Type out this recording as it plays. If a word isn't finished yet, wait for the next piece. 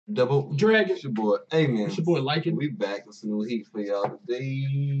Double Dragon. It's your boy AMENZ. It's your boy Liking. We back with some new heat for y'all today.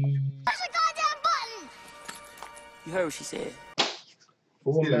 Push the goddamn button! You heard what she said.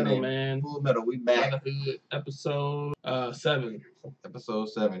 Full Metal, man. Full Metal, we back. Brotherhood, episode 7. Episode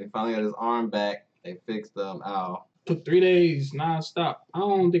 7. He finally got his arm back. They fixed Al. Took 3 days non-stop. I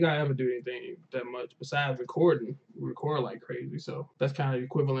don't think I ever do anything that much besides recording. We record like crazy, so that's kind of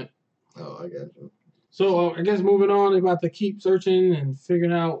equivalent. Oh, I got you. So I guess moving on, they're about to keep searching and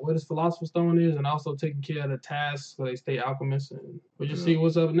figuring out what his Philosopher Stone is, and also taking care of the tasks so they stay Alchemist, and we'll just see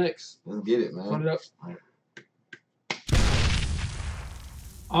what's up next. Let's get it, man. Put it up.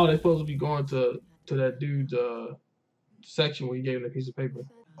 Oh, they're supposed to be going to that dude's section where he gave him a piece of paper.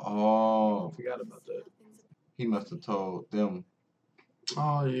 Oh, I forgot about that. He must have told them.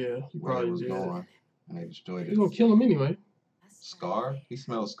 Oh yeah, he probably did. Going, and they destroyed it. He's gonna kill him anyway. Scar? He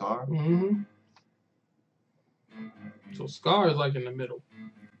smells Scar? Mm-hmm. So Scar is like in the middle.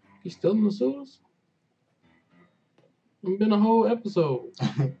 He's still in the sewers? It's been a whole episode.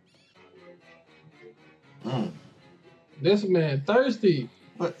 This man thirsty.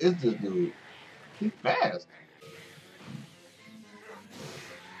 What is this dude? He's fast.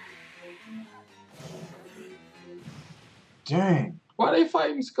 Dang. Why they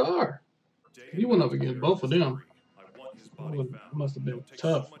fighting Scar? He went up against both of them. Must have been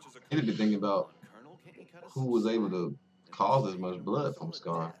tough. He did be thinking about who was able to cause as much blood from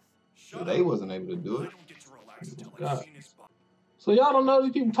Scar. So they wasn't able to do it. God. So y'all don't know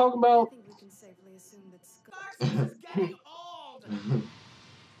these people talking about?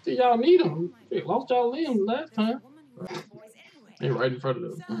 See, y'all need them. They lost y'all limbs last time. They right in front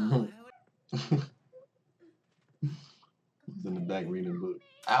of them. He's in the back reading a book.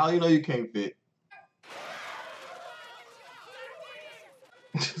 Al, you know you can't fit.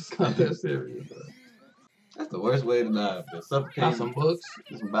 It's not that serious, bro. That's the worst way to die. Got some books.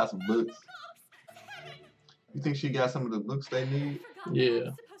 Just buy some books. You think she got some of the books they need? Yeah.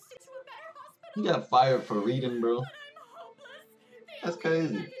 You got fired for reading, bro. That's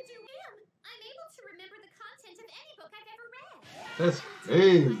crazy. That's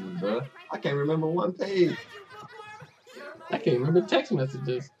crazy, bro. I can't remember one page. I can't remember text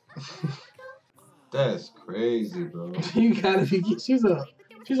messages. That's crazy, bro. You gotta be. She's a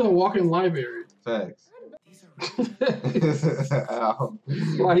walking library. Facts.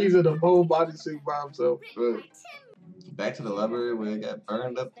 Why he's in a whole bodysuit by himself. Back to the library where it got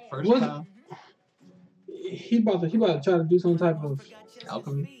burned up the first time. He about to try to do some type of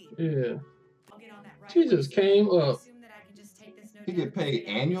alchemy. Yeah. She just came up. He get paid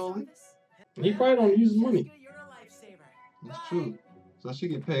annually. He probably don't use money. That's true. So she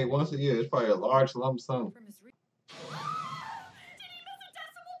get paid once a year. It's probably a large lump sum.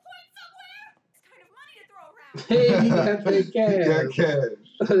 Hey, he got that cash. Got cash.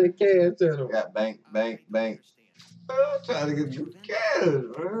 That cash at him. Got bank. I'm trying to get you cash,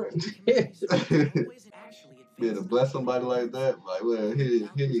 bro. Yeah, to bless somebody like that, like, well, here you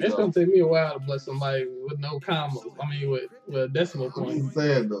it's go. Gonna take me a while to bless somebody with no commas. I mean, with a decimal point. I'm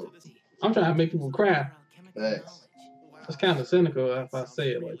saying though. I'm trying to make people cry. Thanks. It's kind of cynical if I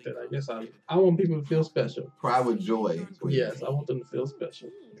say it like that. I guess I want people to feel special. Cry with joy. Yes, I want them to feel special.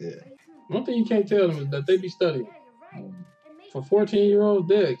 Yeah. One thing you can't tell them is that they be studying. For 14-year-olds,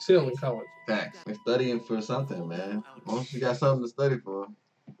 they excel in college. Facts. They're studying for something, man. Once you got something to study for.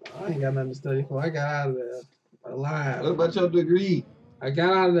 I ain't got nothing to study for. I got out of there alive. What about your degree? I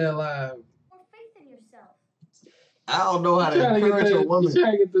got out of there alive. I don't know how to encourage a woman. You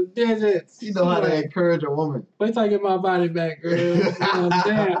trying to get the digits. You know how to encourage a woman. Wait till I get my body back, girl.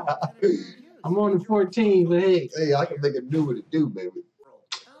 Damn. I'm on the 14, but hey. Hey, I can make it do what it do, baby.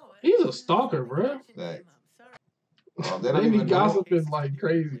 He's a stalker, bro. Thanks. They be gossiping like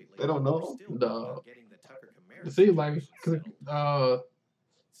crazy. They don't know. No. It seems like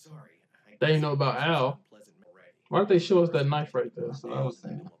they ain't know about Al. Why don't they show us that knife right there? That's what I was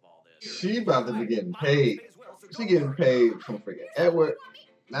saying. She about to be getting paid. She getting paid from freaking Edward.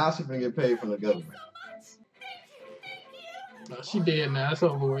 Now she finna get paid from the government. No, she dead now. That's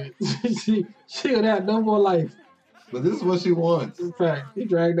over with. she would have no more life. But this is what she wants. In fact, he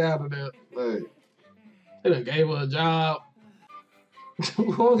dragged her out of there. Like, they done gave her a job.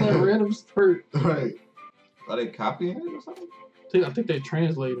 What was that random skirt? Right. Are they copying it or something? I think they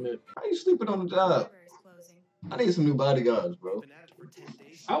translating it. How you sleeping on the job? I need some new bodyguards, bro.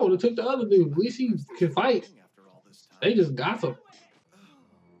 I would have took the other dude. At least he could fight. They just gossip.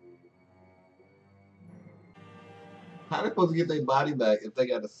 How they supposed to get their body back if they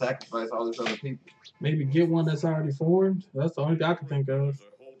got to sacrifice all these other people? Maybe get one that's already formed. That's the only thing I can think of.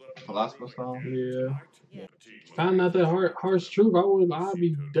 Philosopher Stone? Yeah. Finding out that harsh truth, I'd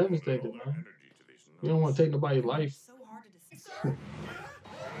be devastated, man. You don't want to take nobody's life.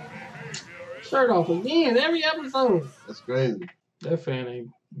 Shirt off again every episode. That's crazy. That fan ain't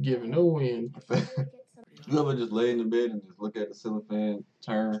giving no wind. You ever just lay in the bed and just look at the ceiling fan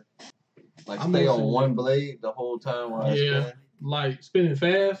turn? Like I'm stay on missing one it. blade the whole time while it's spinning? Like spinning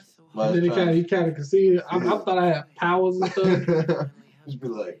fast. While And it's then he kind of conceded. I thought I had powers and stuff. Just be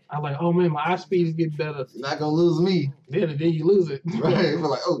like, I'm like, oh man, my eye speed is getting better. you're not gonna lose me. Then you lose it. Right? We're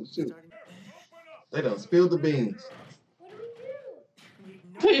like, oh shoot. They done spilled the beans.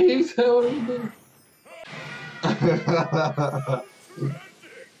 Please, what do we do?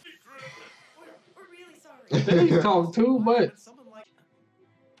 They talk too much.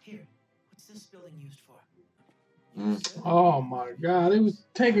 Here, what's this building used for? Oh my god, they was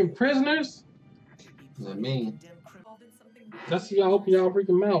taking prisoners? That mean? That's y'all open y'all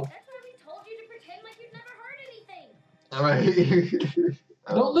freaking mouth. That's why we told you to pretend like you've never heard anything. Alright.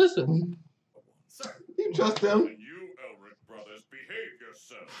 Don't listen. Sir, You trust them? and you, Elric brothers, behave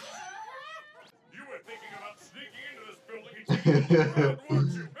yourselves. You were thinking about sneaking into this building and taking the crowd,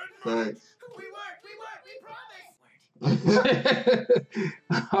 weren't you? Thanks. We promised.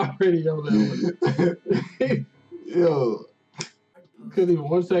 Already on that one. Yo, Couldn't even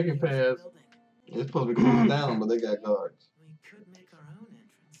 1 second pass. it's supposed to be closed down, but they got guards. We could make our own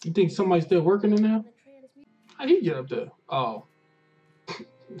entrance. You think somebody's still working in there? How'd he get up there? Oh.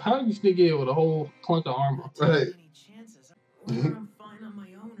 How did you sneak in with a whole clunk of armor? Right. Any chances? Whether I'm fine on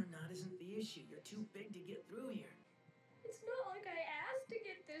my own or not isn't the issue. You're too big to get through here. It's not like I asked to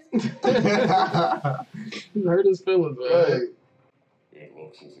get this. He hurt his feelings, man. Right. It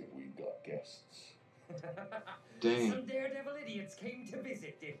looks as if we've got guests. Dang. Some daredevil idiots came to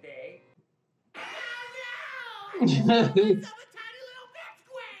visit, did they?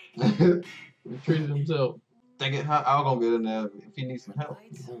 He treated himself. Dang it, how Al gonna get in there if he needs some help?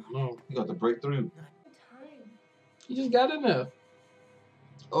 I don't know. He got to break through. He just got in there.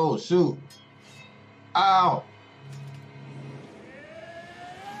 Oh shoot. Ow.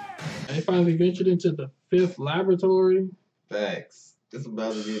 They finally ventured into the 5th laboratory. Facts. It's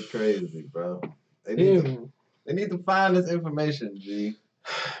about to get crazy, bro. They Damn. need to find this information, G.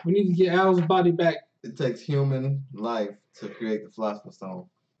 We need to get Al's body back. It takes human life to create the Philosopher Stone.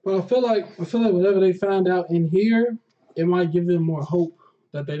 But I feel like whatever they find out in here, it might give them more hope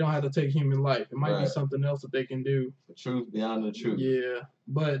that they don't have to take human life. It might be Right. something else that they can do. The truth beyond the truth. Yeah.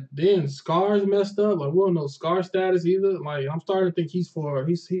 But then Scar's messed up. Like, we don't know Scar status either. Like, I'm starting to think he's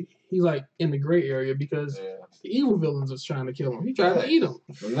like in the gray area because Yeah. the evil villains is trying to kill him. He tried to eat him.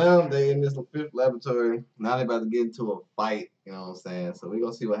 So now they in this 5th laboratory. Now they about to get into a fight. You know what I'm saying? So we're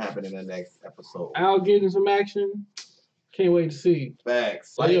gonna see what happened in the next episode. Al getting some action. Can't wait to see.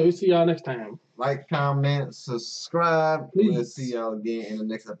 Facts. So yeah, we see y'all next time. Like, comment, subscribe. Please. We'll see y'all again in the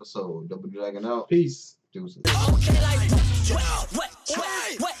next episode. Double Dragon out. Peace. Deuces. Okay, like, what?